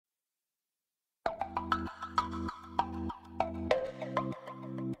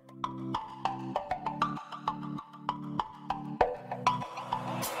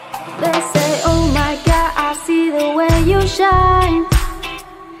you shine.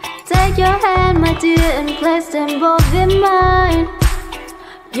 Take your hand, my dear, and place them both in mine.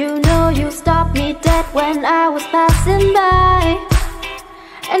 You know you stopped me dead when I was passing by,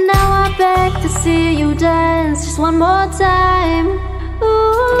 and now I beg to see you dance just one more time.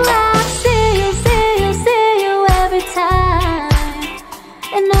 Ooh, I see you, see you, see you every time.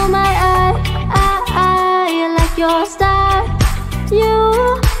 And oh my, I like your style.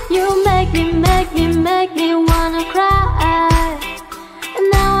 You make me wanna cry. And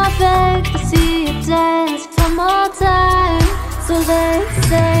now I beg to see you dance one more time. So they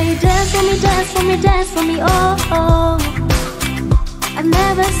say, dance for me, dance for me, dance for me, oh, oh. I've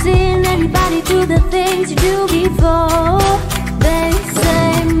never seen anybody do the things you do before. They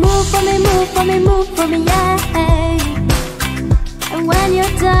say, move for me, move for me, move for me, yeah. And when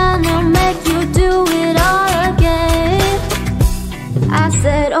you're done, I'll make you do it all again. I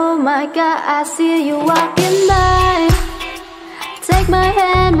said, oh my God, I see you walking by. Take my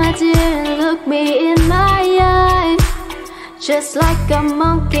hand, my dear, and look me in my eye. Just like a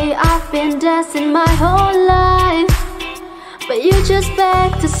monkey, I've been dancing my whole life, but you just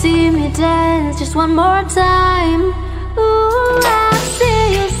beg to see me dance just one more time. Ooh, I see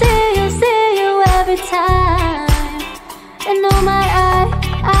you, see you, see you every time. And oh my, I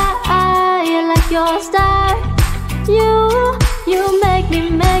like your style. You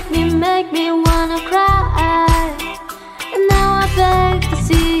make me wanna cry. And now I beg to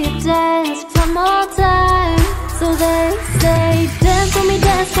see you dance one more time. So they say, dance for me,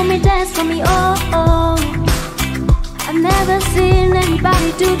 dance for me, dance for me, oh, oh. I've never seen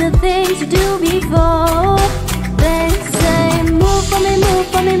anybody do the things you do before. They say, move for me, move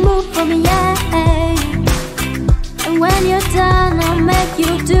for me, move for me, yeah. And when you're done, I'll make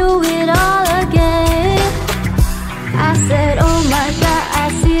you do it all again. I said, oh my God, I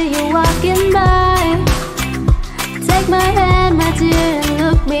see you walking by. Take my hand, my dear, and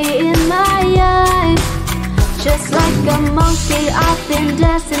look me in my eyes. Just like a monkey, I've been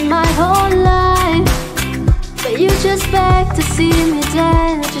dancing my whole life, but you just beg to see me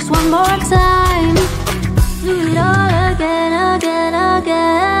dance just one more time. Do it all again, again,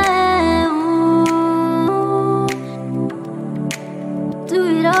 again. Ooh. Do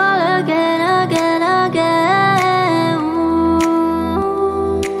it all again, again, again.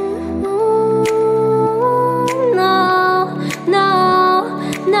 Ooh. No, no,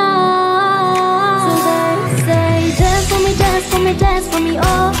 no. So they say, dance for me, dance for me, dance for me,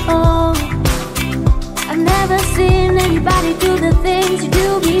 oh, oh. I've never seen anybody do the things you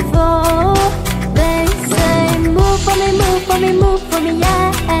do before. They say, move for me, move for me, move for me, yeah.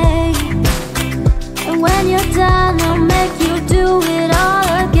 And when you're done, I'll make you do it all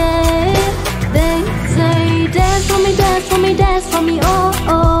again. They say, dance for me, dance for me, dance for me, oh,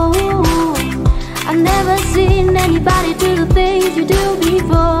 oh. I've never seen anybody do the things you do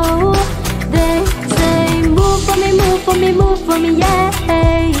before. They say, move for me, move for me, move for me, yeah.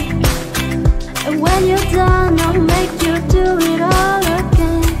 And when you're done, I'll make you do it all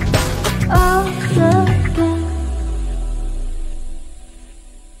again, all again.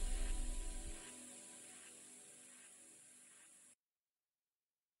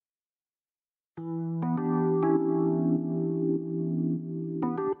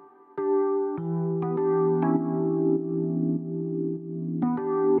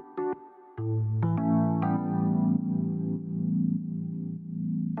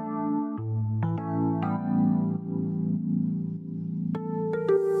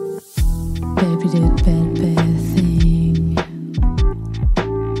 Baby did bad, bad thing.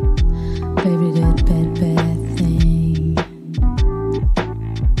 Baby did bad, bad thing.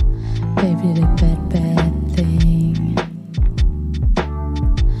 Baby did bad, bad thing.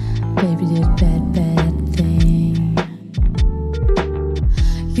 Baby did bad, bad thing.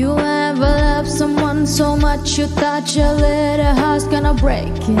 You ever loved someone so much you thought your little heart's gonna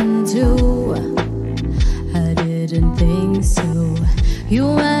break in two? I didn't think so.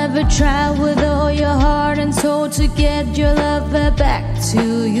 You ever tried with all your heart and soul to get your lover back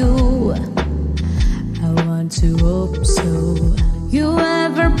to you? I want to hope so. You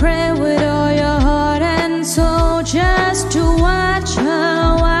ever pray with all your heart and soul just to watch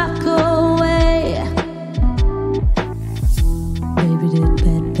her walk away? Baby did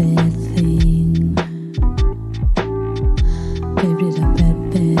bad, bad thing. Baby did a bad,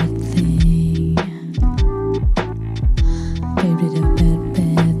 bad thing. Baby did a bad,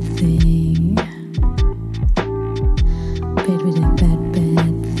 bad thing. Baby did a bad,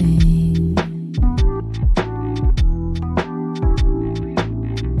 bad thing.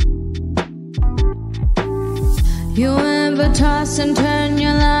 You ever toss and turn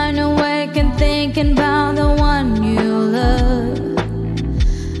your line awake and thinking about the one you love?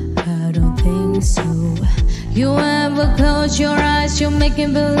 but close your eyes, you're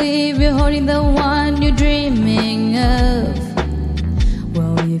making believe you're holding the one you're dreaming of.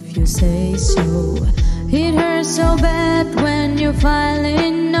 Well, if you say so. It hurts so bad when you finally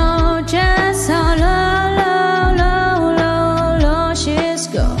know just how low, low, low, low, low she's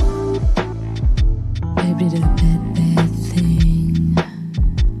gone. Baby, the bad, bad thing.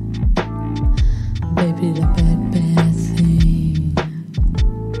 Baby, the bad, bad thing.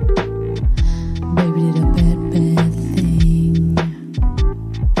 Baby, the bad, bad thing.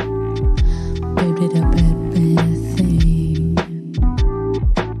 Baby, the bad, bad thing.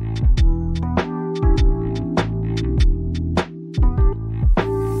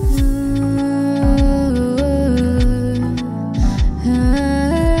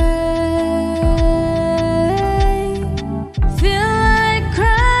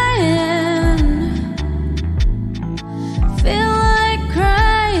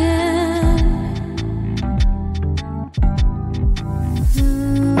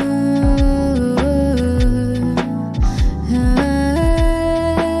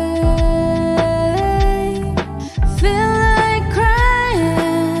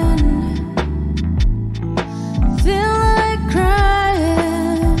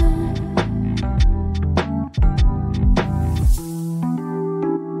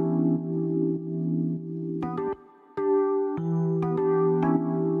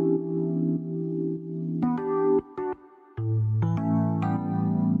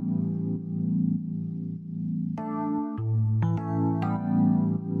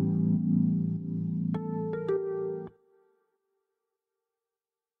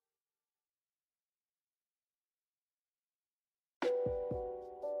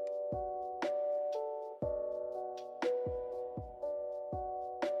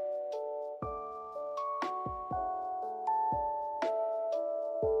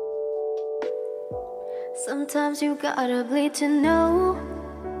 Sometimes you gotta bleed to know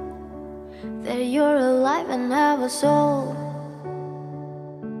that you're alive and have a soul.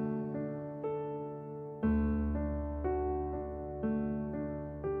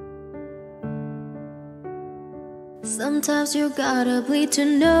 Sometimes you gotta bleed to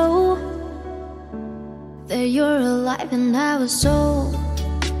know that you're alive and have a soul.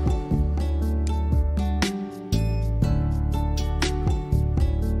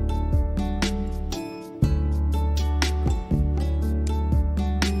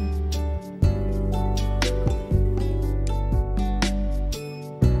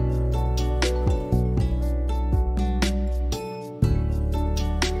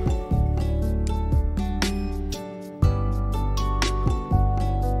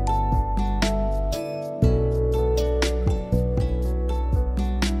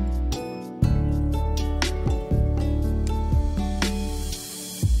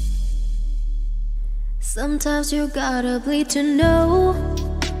 Sometimes you gotta bleed to know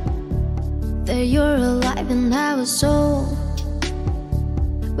that you're alive and have a soul.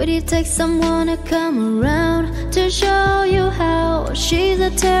 But it takes someone to come around to show you how. She's a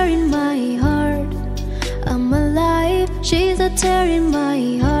tear in my heart. I'm alive, she's a tear in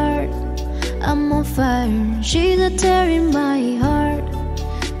my heart. I'm on fire, she's a tear in my heart.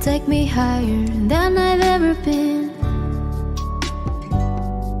 Take me higher than I've ever been.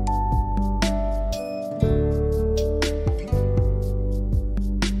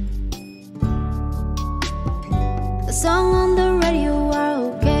 The song on the radio are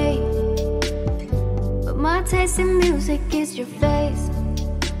okay, but my taste in music is your face.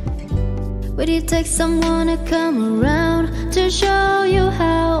 But it takes someone to come around to show you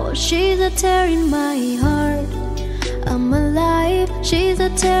how. She's a tear in my heart. I'm alive, she's a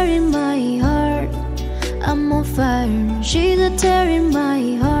tear in my heart. I'm on fire, she's a tear in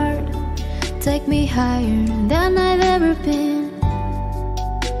my heart. Take me higher than I've ever been.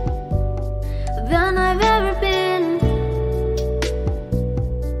 Than I've ever been.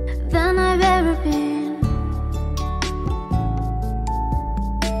 Than I've ever been.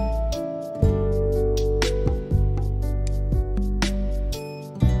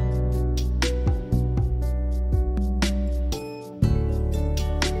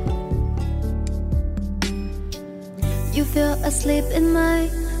 You fell asleep in my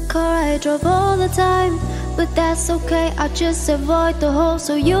car, I drove all the time. But that's okay, I just avoid the hole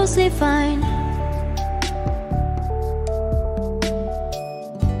so you'll sleep fine.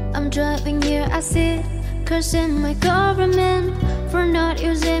 I'm driving here, I sit cursing my government for not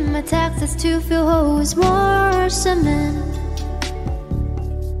using my taxes to fill holes more cement.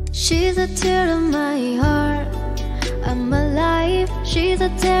 She's a tear in my heart. I'm alive, she's a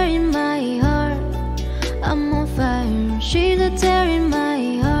tear in my heart. I'm on fire, she's a tear in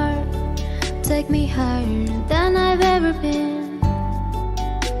my heart. take me higher than I've ever been.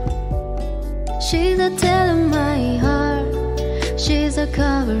 She's a tale of my heart. She's a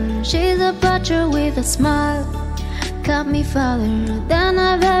cover, she's a butcher with a smile. Got me farther than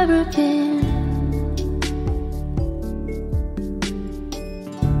I've ever been.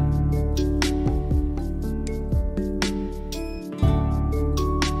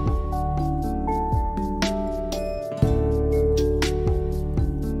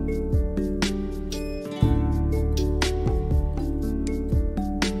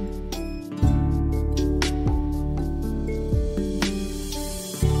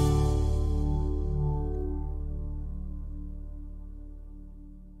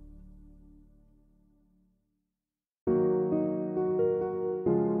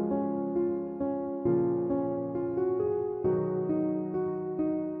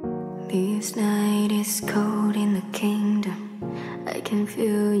 This night is cold in the kingdom. I can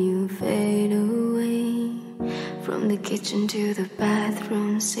feel you fade away. From the kitchen to the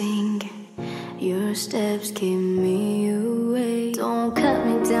bathroom singing, your steps keep me away. Don't cut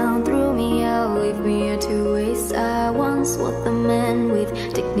me down, throw me out, leave me here to waste. I once was the man with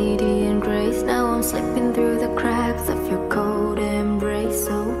dignity and grace. Now I'm slipping through the cracks of your cold embrace.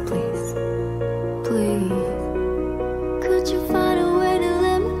 So please, please, could you find a way to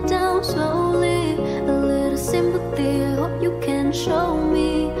let me down slowly? A little sympathy, hope you can show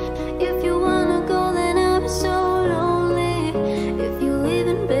me. If you wanna go, then I'll be so lonely. If you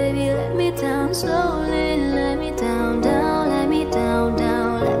leaving, baby, let me down slowly. Let me down, down, let me down,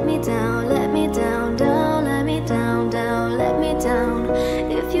 down, let me down, let me down, down, let me down, down, let me down.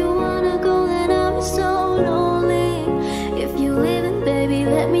 If you wanna go, then I'll be so lonely. If you leaving, baby,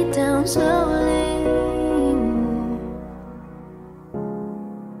 let me down slowly.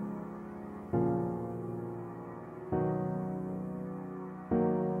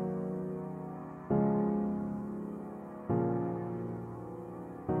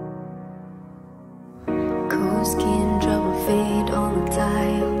 Skin trouble fade on the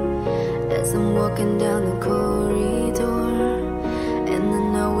tile as I'm walking down the corridor. And I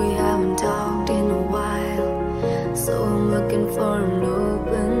know we haven't talked in a while, so I'm looking for an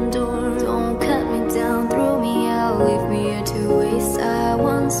open door. Don't cut me down, throw me out, leave me here to waste. I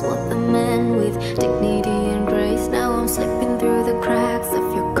once was the man with dignity and grace. Now I'm slipping through the cracks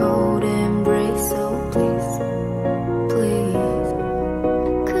of your cold embrace. So please, please,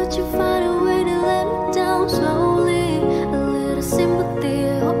 could you find a way to let me down slowly? A little sympathy,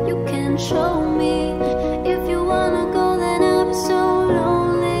 hope you can show me. If you wanna go, then I'll be so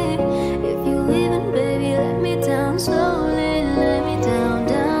lonely. If you leaving, baby, let me down slowly. Let me down,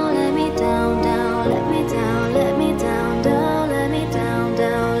 down, let me down, down, let me down, let me down, down, let me down,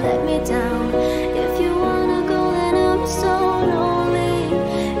 down, let me down. If you wanna go, then I'll be so lonely.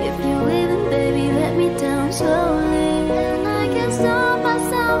 If you leaving, baby, let me down slowly. And I can't stop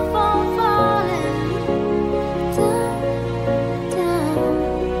myself from falling down, down.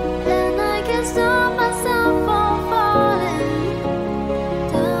 And I can't stop myself from falling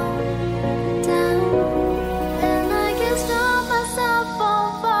down, down. And I can't stop myself from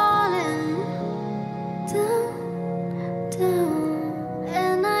falling down, down.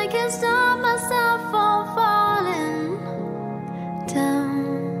 And I can't stop myself from falling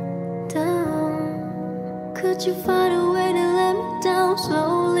down, down. Could you find a way to let me down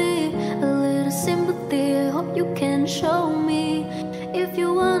slowly? A little sympathy, hope you can show me. If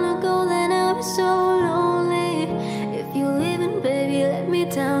you wanna go, then I'll be so lonely. If you leaving, baby, let me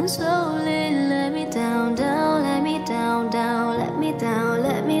down slowly. Let me down, down, let me down, down, let me down,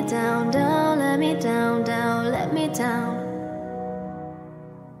 let me down, down, let me down, down, let me down.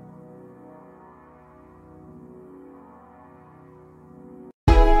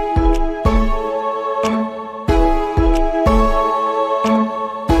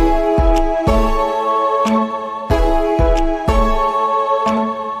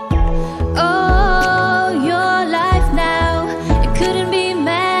 Oh, your life now, you couldn't be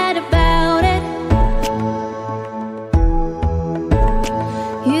mad about it.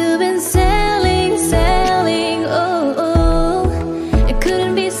 You've been sailing, sailing, oh, oh, you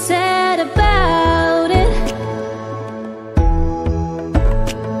couldn't be sad about it.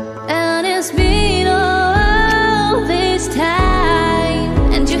 And it's been all this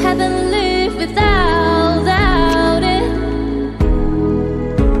time, and you haven't lived without it.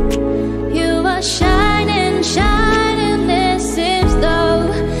 You are shining, shining, it seems though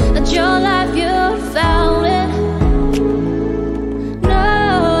that your life you found it.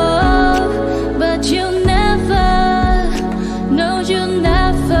 No, but you never, no, you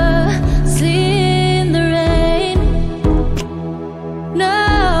never seen the rain. No,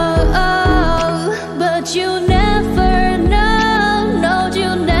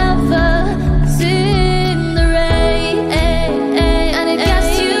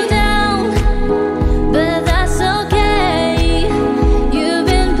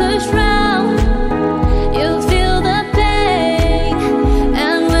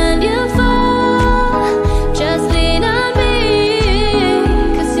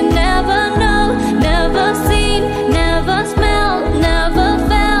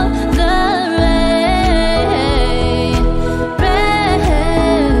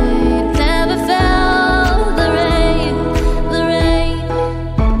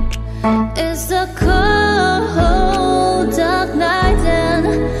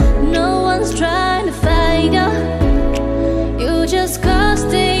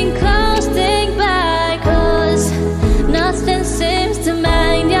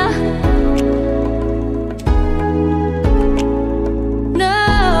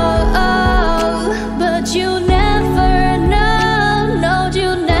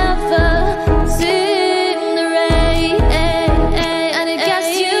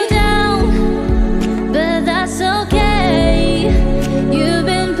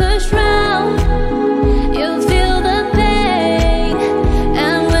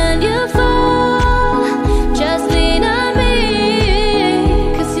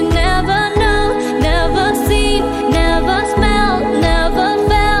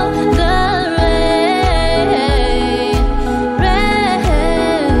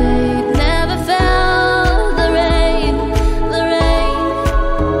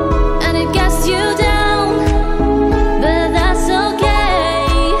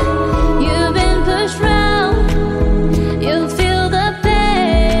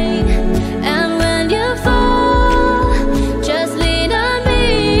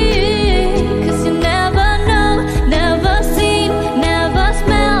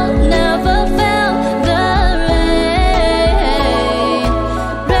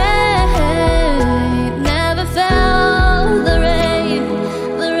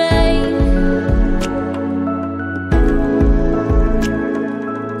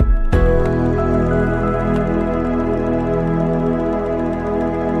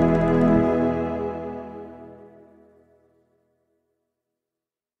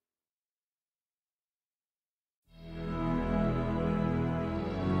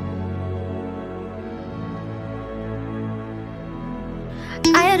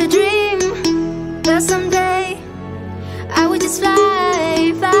 I had a dream that someday I would just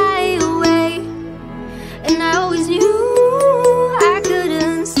fly, fly away. And I always knew I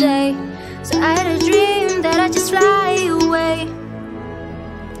couldn't stay. So I had a dream that I'd just fly away.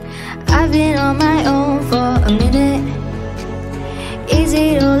 I've been on my own for a minute. Is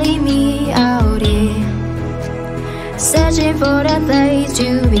it only me out here? Searching for that place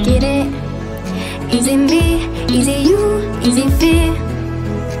to begin it. Is it me? Is it you? Is it fear?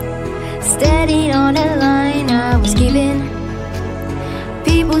 Standing on the line I was given.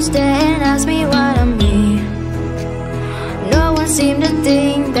 People stare and ask me what I'm here. No one seemed to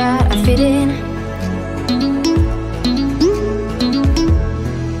think that I fit in.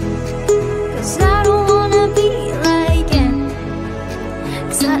 Cause I don't wanna be like it.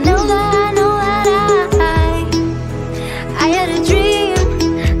 Cause I know that I had a dream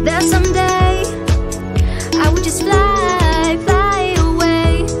that someday I would just fly, fly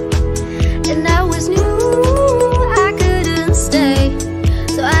away. And I always knew I couldn't stay.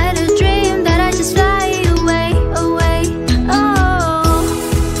 So I had a dream that I just fly away, away. Oh,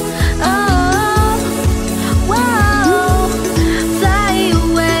 oh, whoa, fly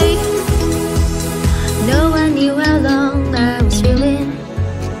away. No one knew how long I was feeling.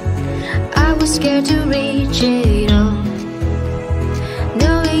 I was scared to reach it all,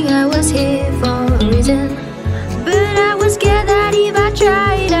 knowing I was here for a reason. But I was scared that if I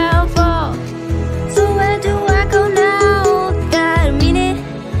tried I'll fall. So where do I go now that I mean it?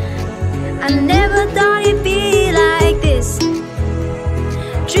 I never thought it'd be like this.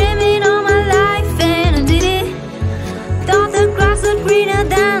 Dreaming all my life and I did it. Thought the grass looked greener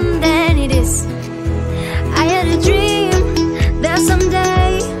than it is. I had a dream that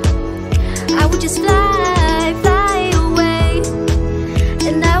someday I would just fly, fly away.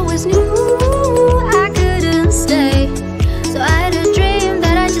 And I always knew I couldn't stay. So I had a dream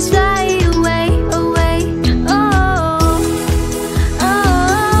that I just fly away, away. Oh,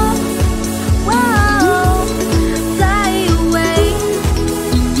 oh, whoa, fly away.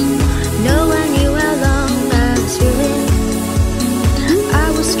 No one knew how long I was feeling. I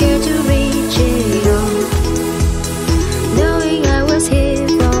was scared to reach it all, knowing I was here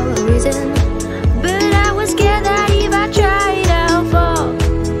for a reason. But I was scared that if I tried I'll fall.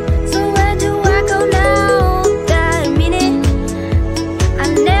 So where do I go now that I mean it? I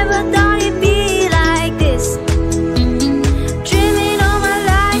never thought it'd be like this. Dreaming all my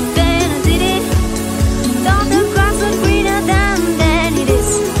life and I did it. Thought the grass was greener than it is.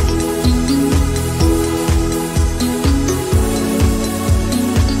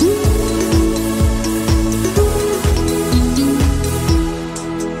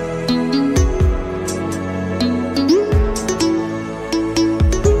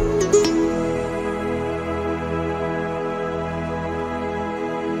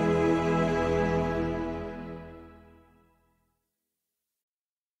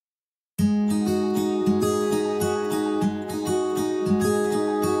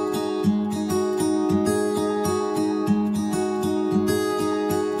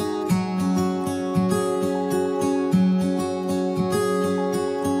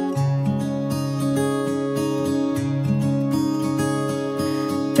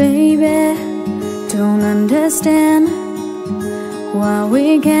 Baby, don't understand why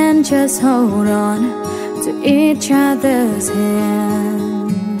we can't just hold on to each other's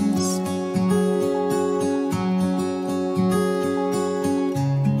hands.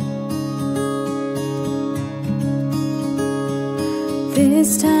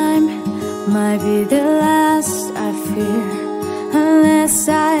 This time might be the last, I fear, unless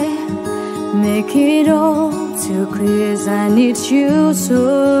I make it all too clear. 'Cause I need you so.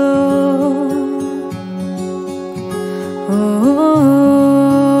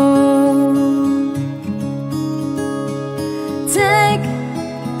 Take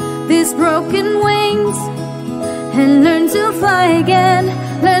these broken wings and learn to fly again.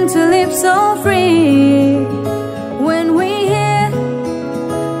 Learn to live so free. When we hear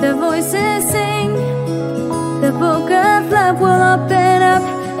the voices sing, the book of love will open up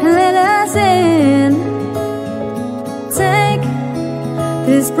and let us in. Take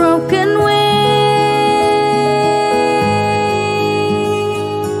these broken wings.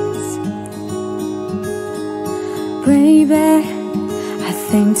 Baby, I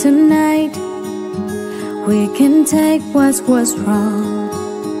think tonight we can take what was wrong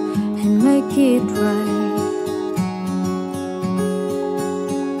and make it right.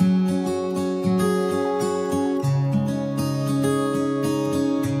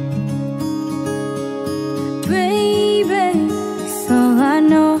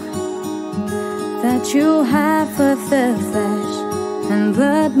 You have a the flesh and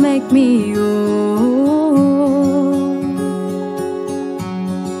blood make me whole.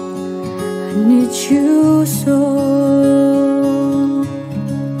 I need you so.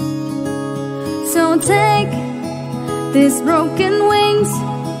 So take these broken wings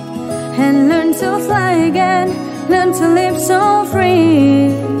and learn to fly again. Learn to live so free.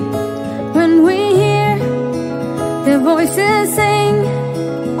 When we hear the voices sing,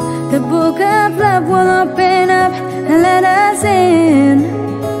 the book of love will open up and let us in.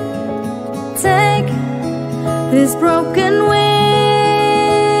 Take these broken wings.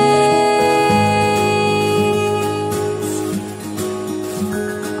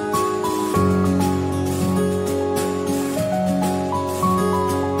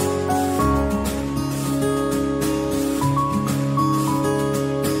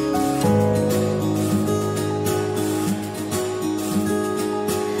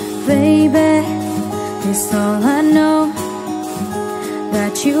 Baby, it's all I know,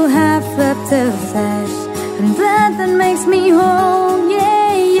 that you have left the flesh and blood that makes me whole.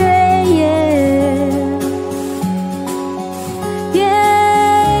 Yeah, yeah, yeah.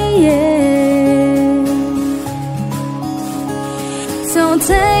 Yeah, yeah. So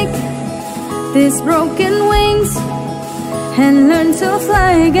take these broken wings and learn to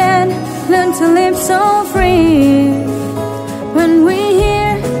fly again. Learn to live so free. When we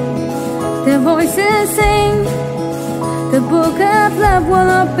hear the voices sing, the book of love will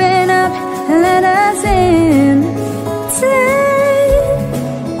open up and let us in. Take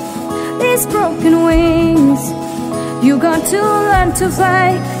these broken wings. You got to learn to fly,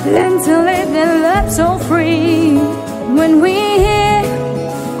 learn to live and love so free. When we hear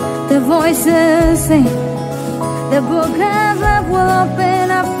the voices sing, the book of love will open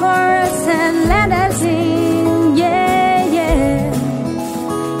up for us and let us in. Yeah, yeah.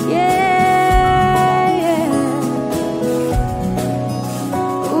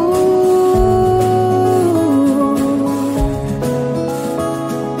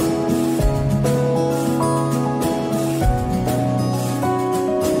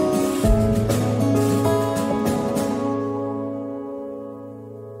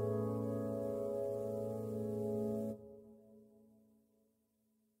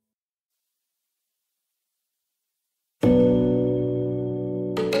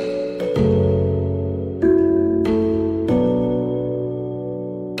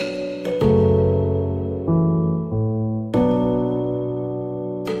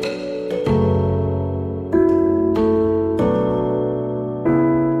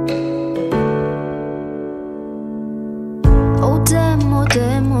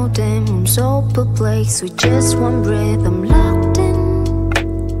 With just one breath, I'm locked in.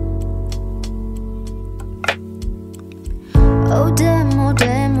 Oh damn, oh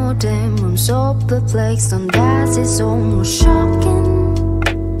damn, oh damn, I'm so perplexed, and that is almost shocking.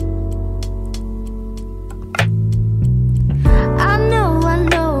 I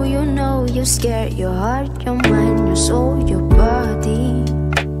know, you know, you're scared. Your heart, your mind, your soul, your body.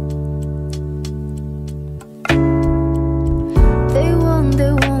 They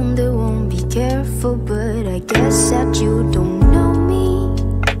won't be careful, but I guess that you don't know me.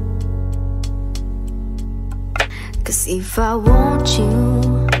 'Cause if I want you,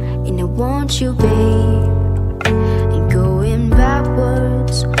 and I want you, babe, and going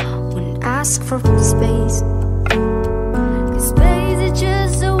backwards when I ask for space. 'Cause space is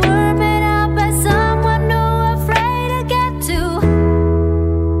just a word made up by someone who afraid to get too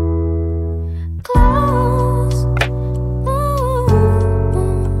close.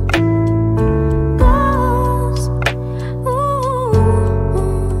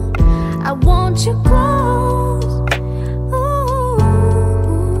 I want you close.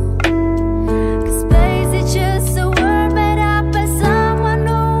 Cause space is just a word made up by someone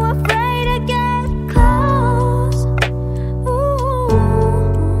who afraid to get close. Oh,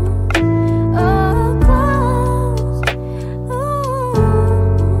 close.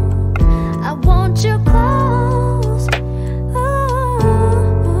 I want you close.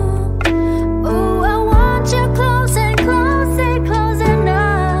 Oh, I want you close and close and close and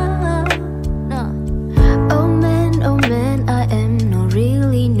oh man, I am not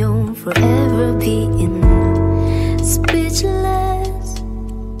really known for ever being speechless.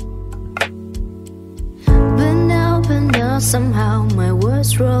 But now, somehow my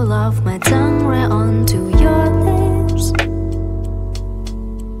words roll off my tongue right onto your lips.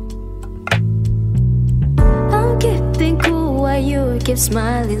 I'm keeping cool while you keep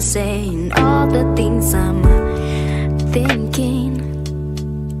smiling, saying all the things I'm thinking.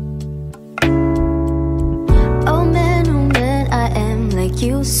 Oh man, I am like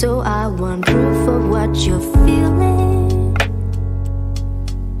you, so I want proof of what you're feeling.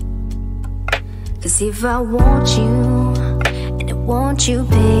 'Cause if I want you, and I want you,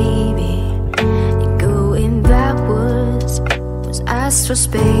 baby, you're going backwards, was asked for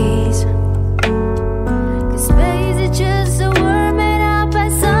space. 'Cause space is just a word made up by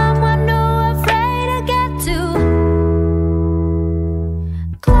someone who afraid to get too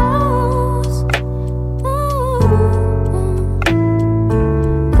close. Ooh,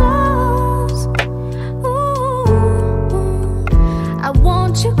 close. Ooh, I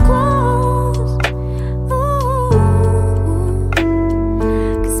want you close. Ooh,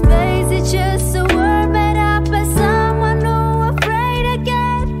 'cause space is just a word made up by someone who afraid to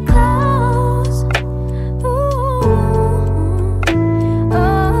get close. Ooh,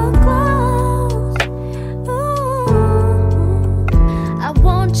 oh, close. Ooh, I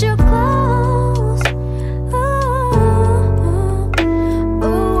want you close. Ooh,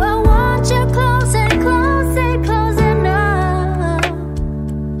 ooh, I want you close and close and close enough.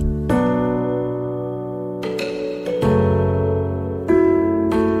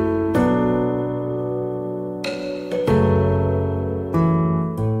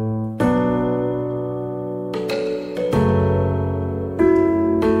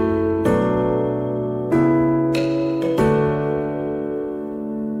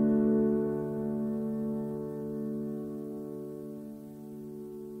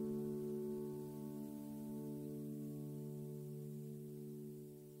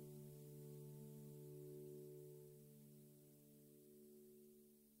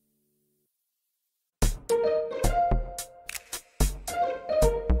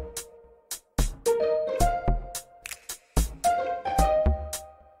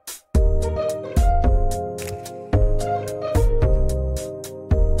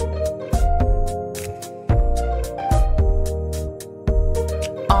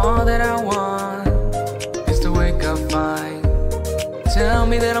 All that I want is to wake up fine. Tell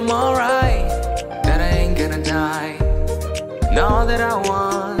me that I'm alright, that I ain't gonna die. And all that I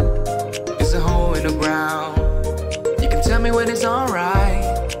want is a hole in the ground. You can tell me when it's alright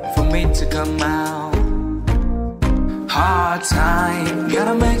for me to come out. Hard time,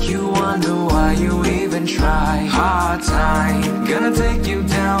 gonna make you wonder why you even try. Hard time, gonna take you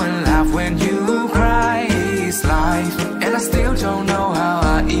down and laugh when you cry. It's life, and I still don't know how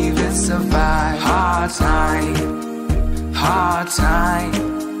I even survive. Hard time, hard time,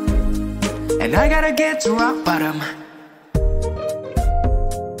 and I gotta get to rock bottom.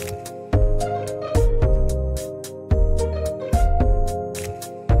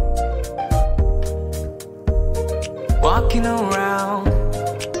 Walking around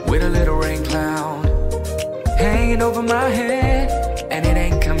with a little rain cloud hanging over my head, and it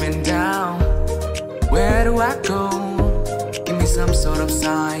ain't coming down. Where do I go? Give me some sort of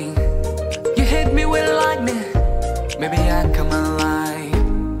sign. You hit me with lightning, maybe I come alive.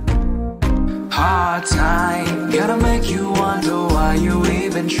 Hard time, gonna make you wonder why you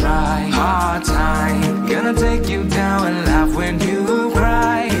even try. Hard time, gonna take you down and laugh when you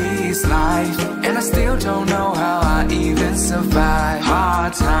cry. It's life, and I still don't know how I even survive.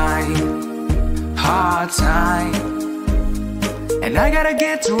 Hard time, hard time, and I gotta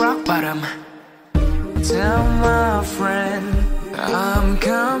get to rock bottom. Tell my friend I'm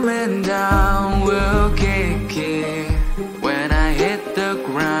coming down, we'll kick it when I hit the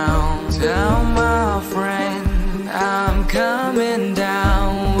ground. Tell my friend I'm coming down,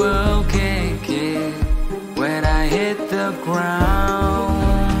 we'll kick it when I hit the ground.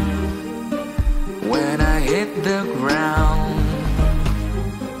 When I hit the ground.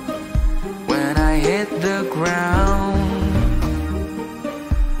 When I hit the ground.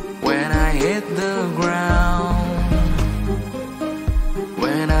 When I hit the ground.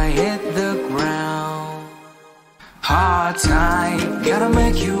 When I hit the ground. Hard time, gotta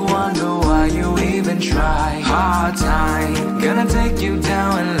make you wonder why you even try. Hard time, gonna take you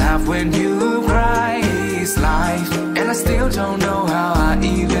down and laugh when you cry. It's life, and I still don't know how I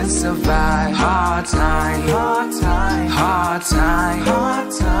even survive. Hard time, hard time, hard time, hard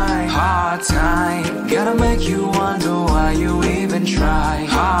time, hard time, gotta make you wonder why you even try.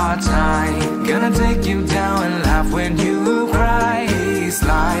 Hard time, gonna take you down and laugh when you cry. It's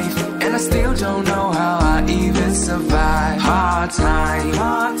life, and I still don't know how I even survive. Hard time,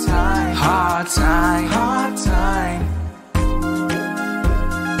 hard time, hard time, hard time.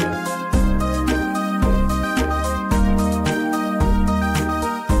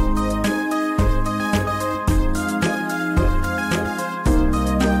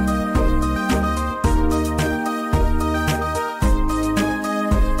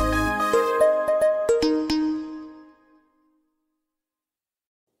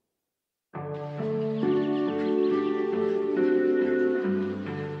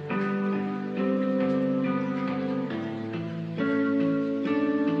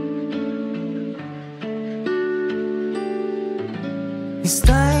 He's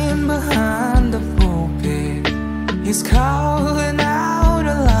staying behind the pulpit. He's calling out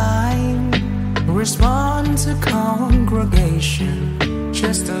a line. Respond to congregation,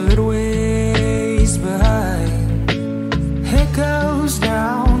 just a little ways behind. He goes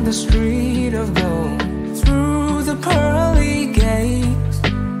down the street of gold, through the pearly gates.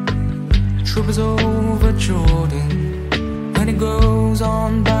 Troopers over Jordan, when it goes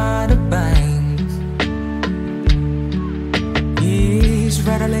on by the banks. He's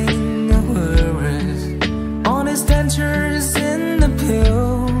rattling the words on his dentures in the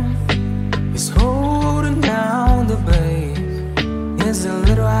pill. He's holding down the bass. He's a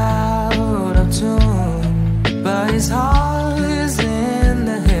little out of tune, but his heart is in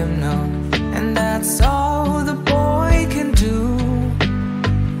the hymnal, and that's all the boy can do.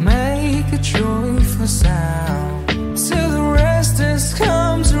 Make a joyful sound till the rest has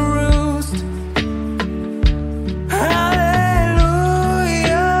come to roost. Hallelujah,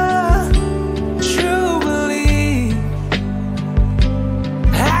 Jubilee.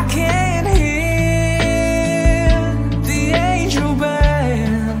 I can hear the angel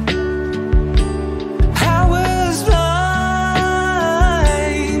band. I was blind,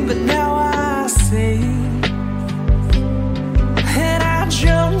 but now I see, and I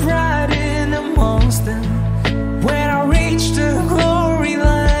jump right in amongst them when I reach the glory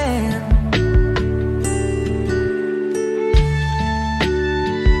land.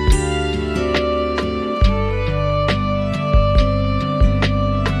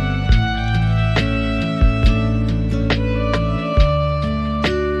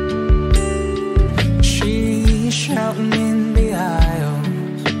 She's shouting in the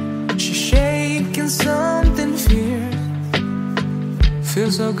aisles. She's shaking something fierce.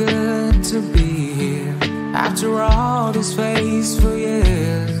 Feels so good to be here after all this faithful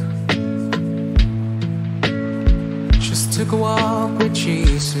years. Just took a walk with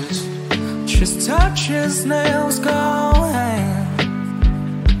Jesus, just touch his nails, go hand.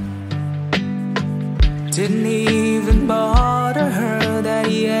 Didn't even bother her that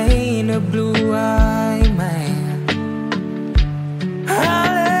he ain't a blue-eyed